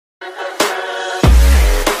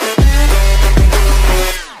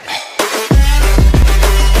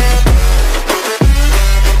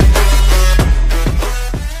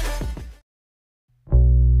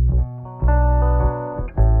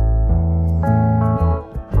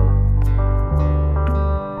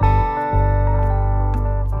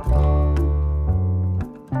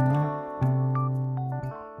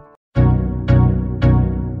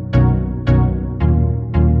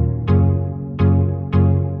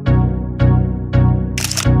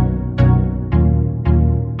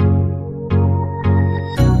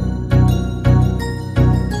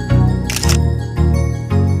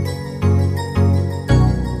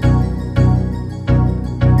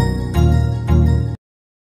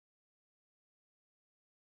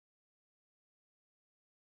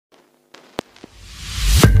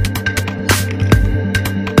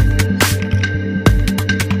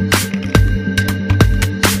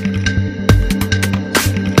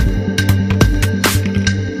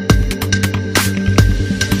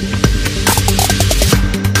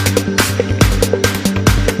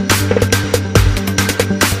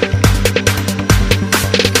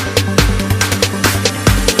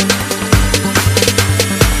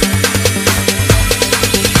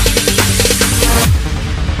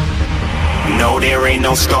ain't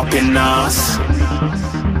no stopping us.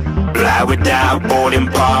 Fly without boarding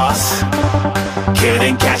pass.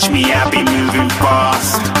 Couldn't catch me, I be moving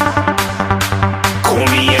fast. Call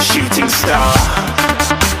me a shooting star.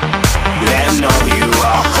 Let 'em know who you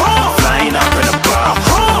are. Flying up in a bar.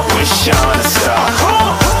 Wish on a star.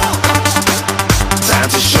 Time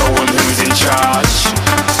to show 'em who's in charge.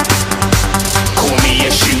 Call me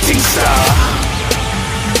a shooting star.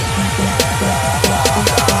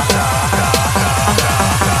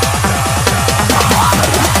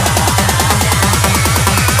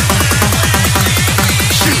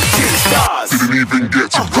 Didn't even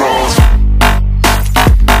get to cross.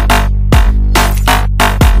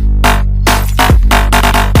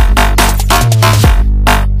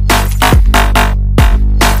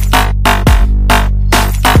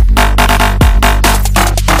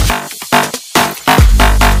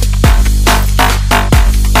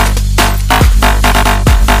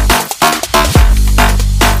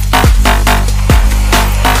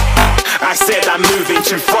 I said I'm moving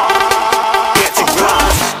too far. Get to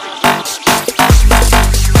glass.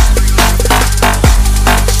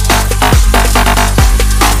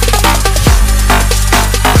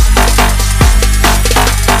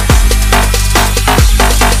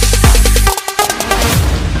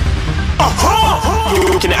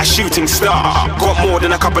 Looking at a shooting star. Got more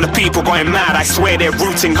than a couple of people going mad, I swear they're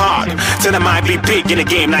rooting hard. Tell them I'd be big in the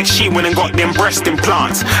game like she went and got them breast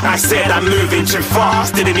implants. I said I'm moving too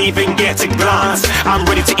fast, didn't even get to glance. I'm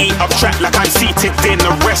ready to eat up track like I'm seated in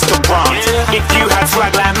a restaurant. If you had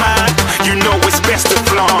swag like mine, you know it's best to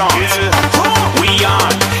flaunt. We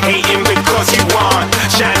aren't hating because you aren't.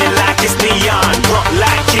 Shining like it's neon, rock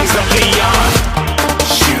like kings of Leon.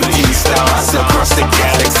 Shooting stars across the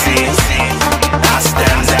galaxy. I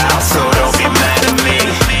stand out, so don't be mad at me.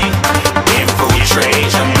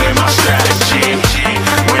 Infiltrate, I'm with my strategy.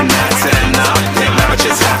 When I turn up, then I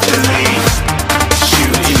just have to leave.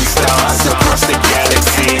 Shooting stars across the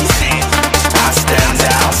galaxy. I stand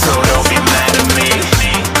out, so don't be mad at me.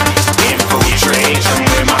 Infiltrate, I'm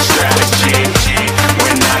with my strategy.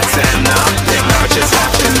 When I turn up, then I just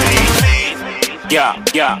have to leave. Yeah,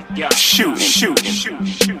 shooting. Yeah, shooting.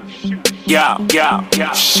 Yeah,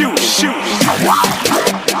 shooting.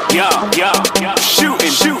 Yeah,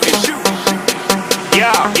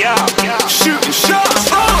 shooting shots.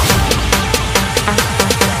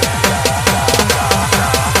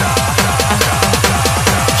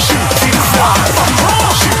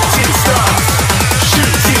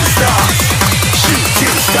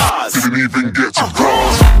 Shooting stars. Didn't even get to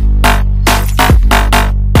cross.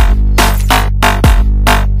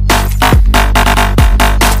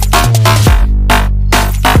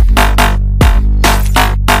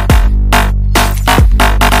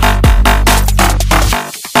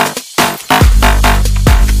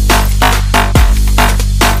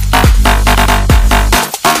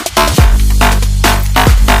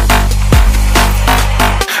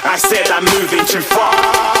 I said I'm moving too far.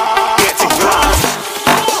 Get to glass.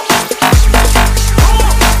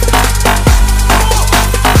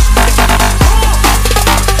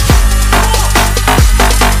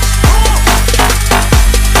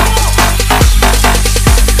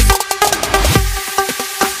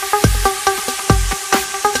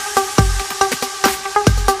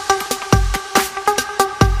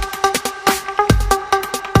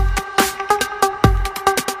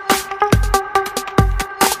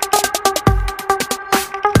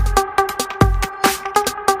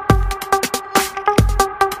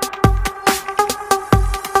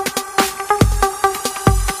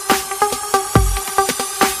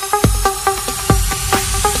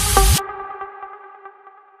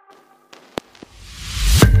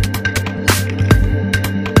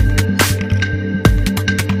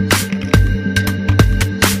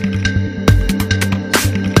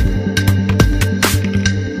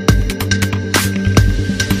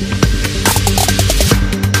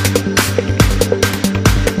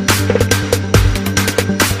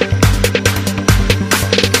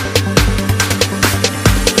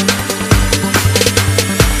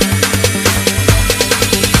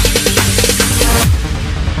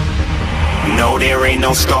 No, there ain't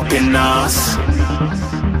no stopping us.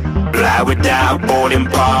 Fly without boarding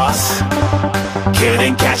pass.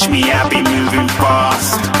 Couldn't catch me, I be moving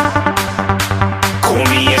fast. Call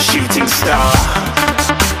me a shooting star.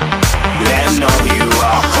 Let 'em know who you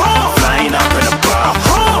are. Flying up in a bar.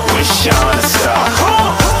 Wish on a star.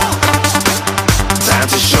 Time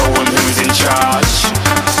to show 'em who's in charge.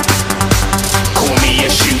 Call me a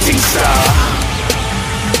shooting star.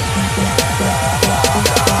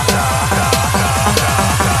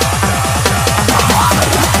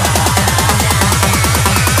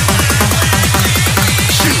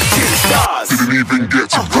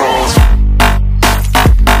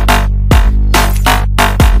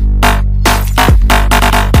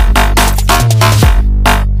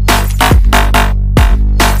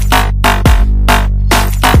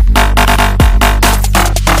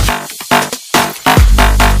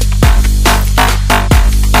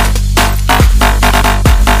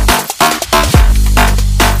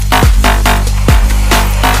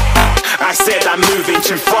 I'm moving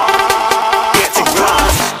too far. Get to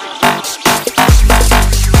glance.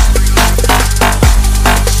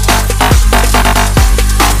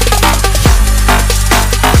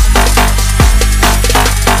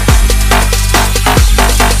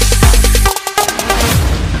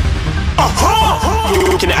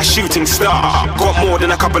 Looking at a shooting star. Got more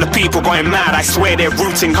than a couple of people going mad, I swear they're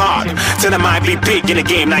rooting hard. Tell them I'd be big in the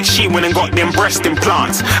game like she went and got them breast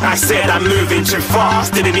implants. I said I'm moving too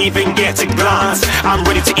fast, didn't even get a glance. I'm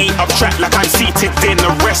ready to eat up track like I'm seated in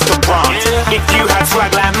a restaurant. If you had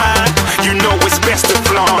swag like mine, you know it's best to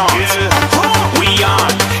flaunt. We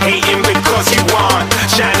aren't hating because you aren't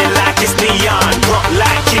shining like it's neon, rock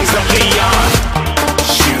like kings of Leon.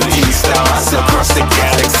 Shooting stars across the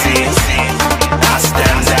galaxy, I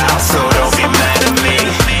stand out, so don't be mad at me.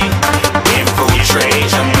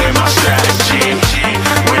 Infiltrate, I'm with my strategy.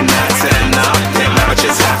 When I turn up, then I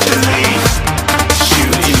just have to leave.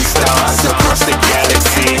 Shooting stars across the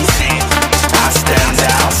galaxy, I stand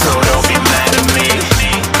out, so don't be mad at me.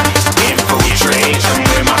 Infiltrate, I'm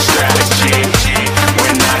with my strategy.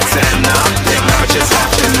 When I turn up, then I just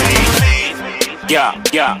have to leave.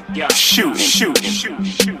 Yeah, shooting.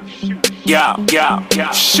 Yeah, shooting. Yeah,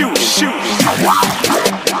 shooting.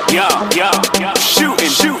 Yeah,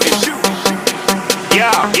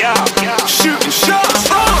 shooting shots.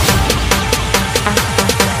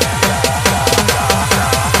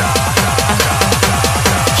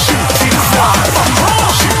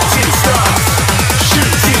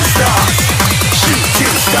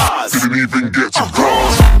 Shooting stars. Didn't even get to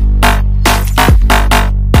cross.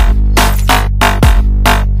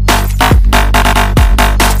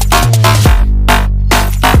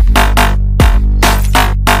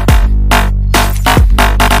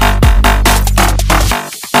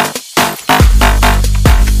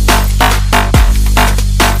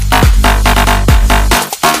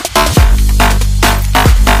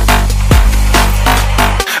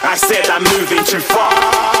 I said I'm moving too far.